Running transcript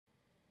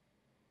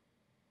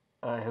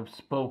I have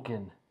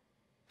spoken.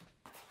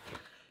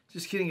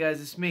 Just kidding,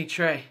 guys. It's me,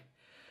 Trey.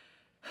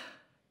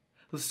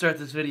 Let's start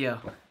this video.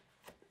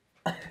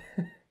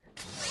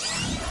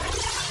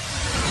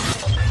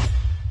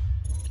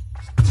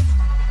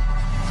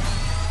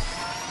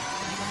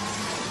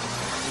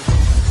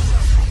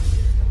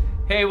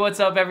 Hey, what's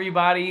up,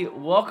 everybody?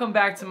 Welcome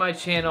back to my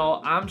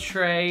channel. I'm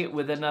Trey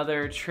with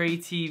another Trey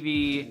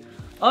TV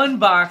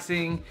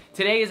unboxing.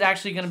 Today is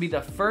actually going to be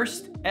the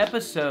first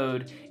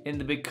episode in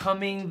the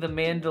Becoming the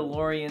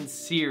Mandalorian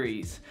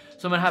series.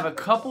 So I'm going to have a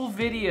couple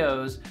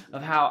videos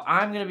of how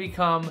I'm going to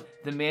become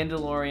the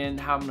Mandalorian,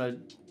 how I'm going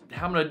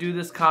to do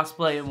this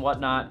cosplay and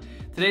whatnot.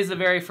 Today's the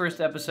very first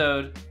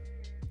episode.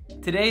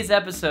 Today's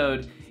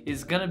episode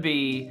is going to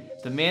be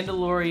the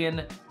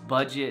Mandalorian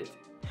budget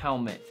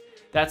helmet.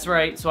 That's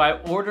right, so I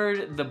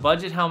ordered the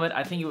budget helmet.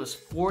 I think it was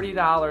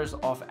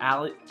 $40 off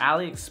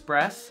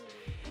AliExpress.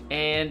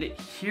 And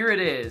here it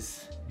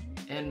is.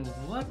 And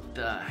what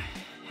the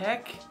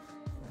heck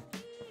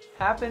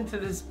happened to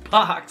this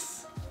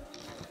box?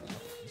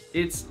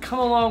 It's come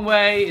a long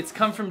way. It's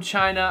come from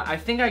China. I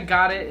think I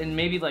got it in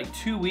maybe like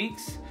 2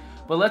 weeks.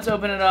 But let's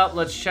open it up.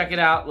 Let's check it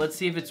out. Let's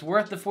see if it's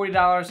worth the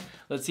 $40.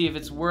 Let's see if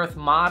it's worth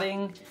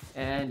modding.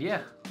 And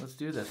yeah, let's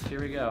do this. Here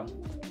we go.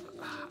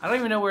 I don't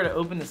even know where to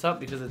open this up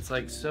because it's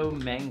like so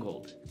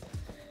mangled.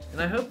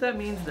 And I hope that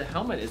means the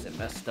helmet isn't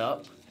messed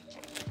up.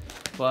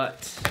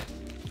 But,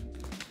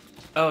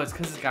 oh, it's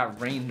because it's got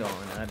rained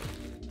on.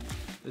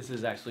 This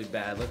is actually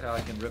bad. Look how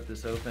I can rip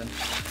this open.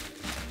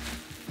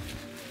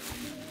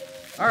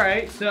 All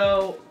right,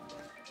 so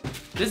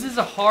this is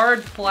a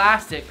hard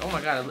plastic. Oh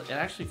my God, it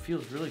actually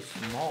feels really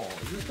small.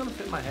 Is this gonna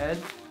fit my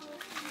head?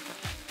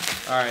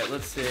 All right,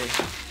 let's see.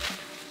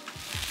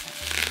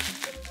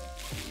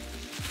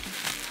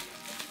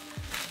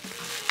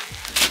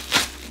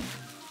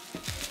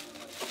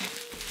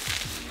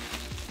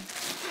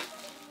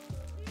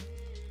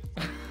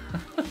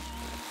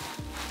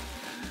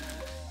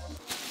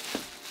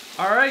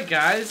 All right,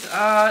 guys,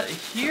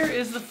 here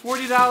is the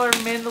 $40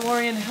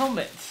 Mandalorian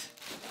helmet.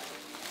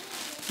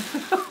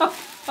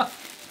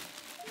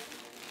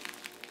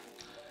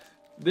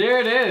 There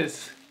it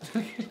is.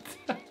 Look at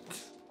that.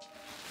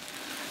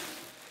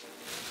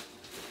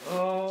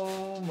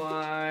 Oh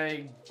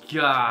my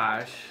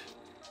gosh.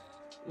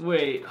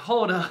 Wait,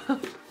 hold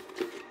up.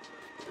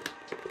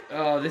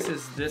 Oh, this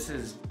is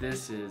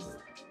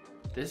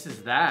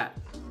that.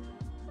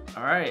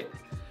 All right.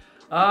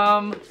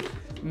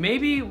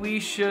 Maybe we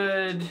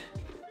should,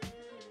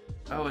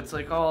 oh, it's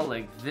like all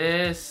like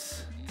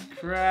this. It's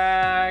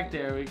cracked,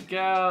 there we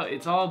go.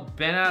 It's all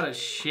bent out of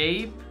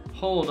shape.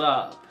 Hold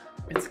up.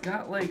 It's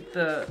got like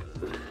the,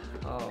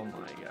 oh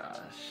my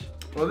gosh.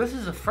 Well, this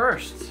is a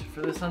first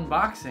for this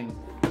unboxing.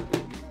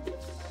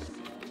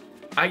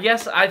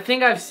 I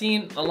think I've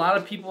seen a lot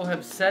of people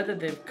have said that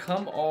they've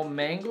come all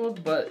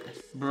mangled, but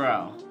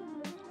bro.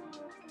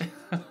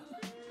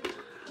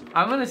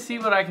 I'm gonna see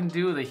what I can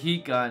do with a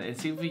heat gun and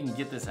see if we can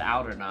get this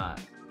out or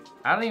not.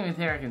 I don't even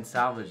think I can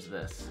salvage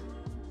this.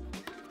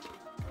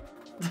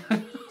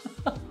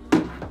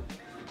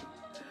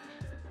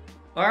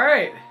 All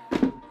right,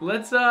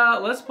 let's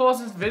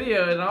pause this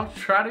video and I'll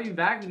try to be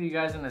back with you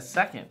guys in a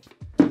second.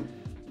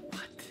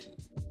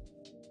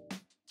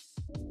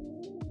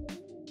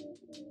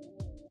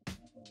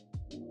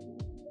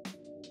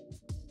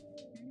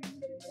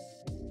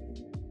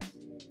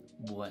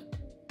 What?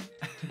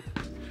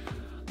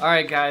 All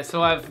right, guys,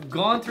 so I've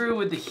gone through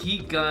with the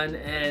heat gun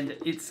and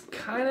it's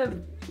kind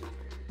of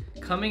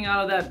coming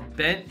out of that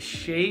bent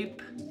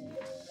shape.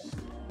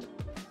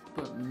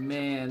 But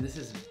man, this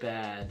is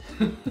bad.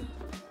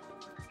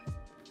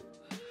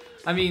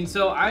 I mean,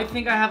 so I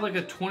think I have like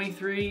a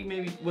 23,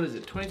 maybe, what is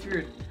it, 23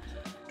 or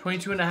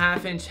 22 and a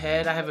half inch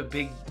head. I have a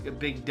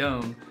big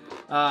dome.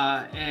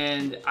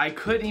 And I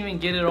couldn't even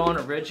get it on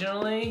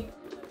originally,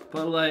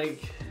 but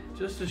like,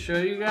 just to show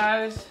you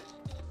guys,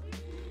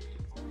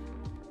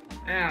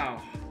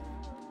 ow.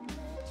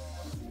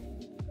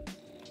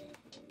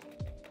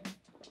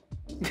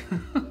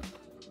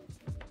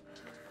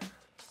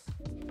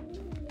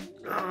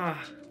 I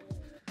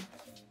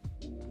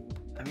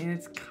mean,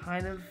 it's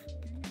kind of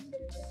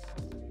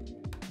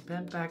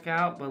bent back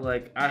out, but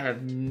like I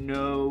have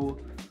no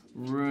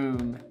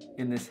room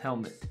in this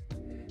helmet.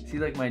 See,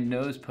 like my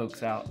nose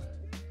pokes out.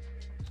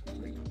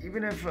 Like,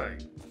 even if I,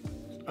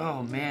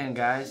 oh man,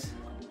 guys.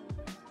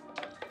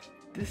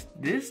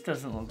 This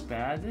doesn't look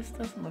bad. This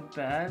doesn't look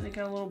bad. They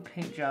got a little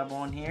paint job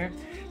on here.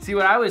 See,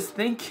 what I was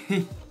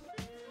thinking,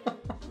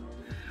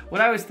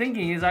 what I was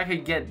thinking is I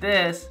could get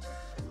this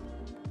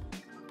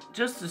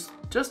just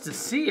to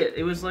see it.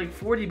 It was like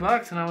 40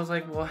 bucks and I was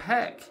like, well,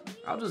 heck,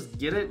 I'll just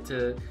get it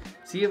to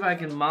see if I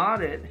can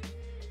mod it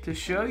to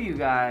show you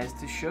guys,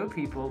 to show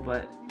people,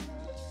 but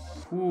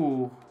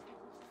ooh.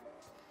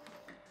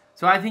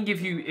 So I think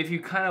if you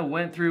kind of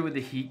went through with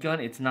the heat gun,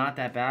 it's not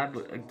that bad,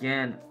 but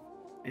again,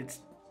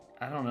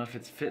 I don't know if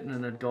it's fitting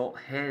an adult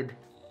head.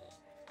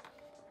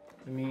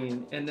 I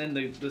mean, and then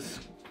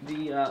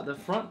the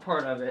front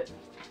part of it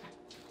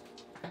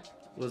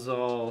was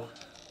all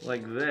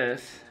like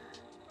this.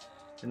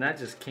 And that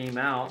just came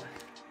out.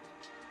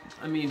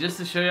 I mean, just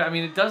to show you, I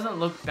mean, it doesn't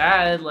look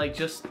bad. Like,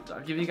 just,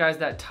 I'll give you guys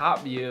that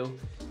top view.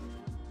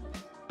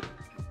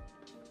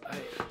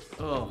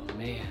 Oh,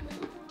 man.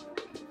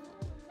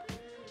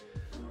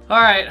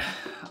 All right,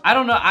 I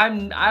don't know.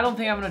 I don't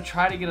think I'm gonna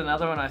try to get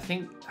another one. I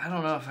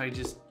don't know if I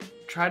just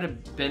try to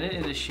bend it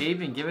into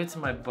shape and give it to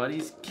my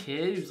buddy's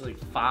kid who's like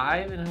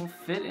 5 and he'll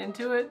fit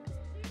into it.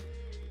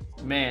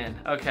 Man,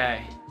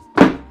 okay.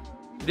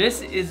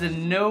 This is a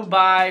no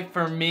buy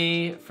for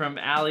me from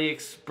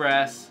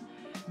AliExpress.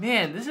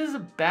 Man, this is a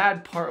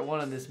bad part 1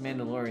 of this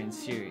Mandalorian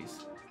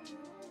series.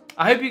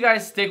 I hope you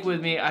guys stick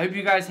with me. I hope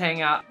you guys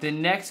hang out. The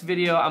next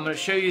video, I'm gonna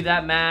show you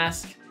that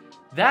mask.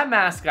 That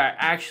mask I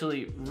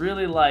actually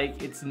really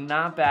like. It's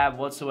not bad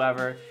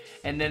whatsoever.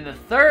 And then the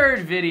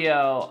third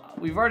video,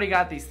 we've already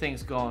got these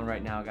things going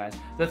right now, guys.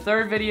 The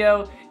third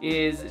video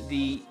is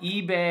the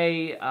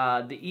eBay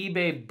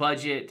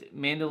budget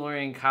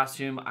Mandalorian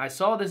costume. I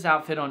saw this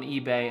outfit on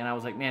eBay and I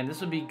was like, man, this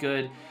would be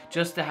good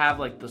just to have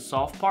like the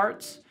soft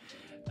parts.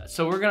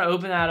 So we're gonna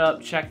open that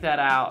up, check that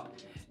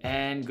out,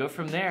 and go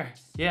from there.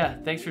 Yeah,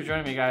 thanks for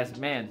joining me, guys.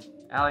 Man,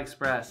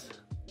 AliExpress.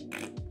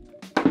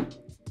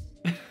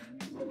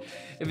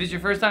 If it's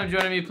your first time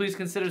joining me, please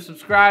consider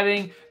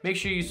subscribing. Make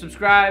sure you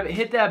subscribe,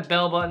 hit that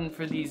bell button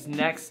for these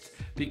next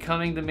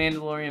Becoming the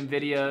Mandalorian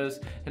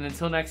videos. And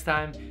until next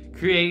time,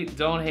 create,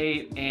 don't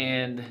hate,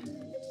 and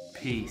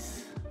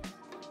peace.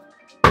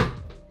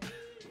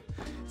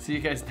 See you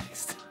guys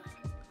next time.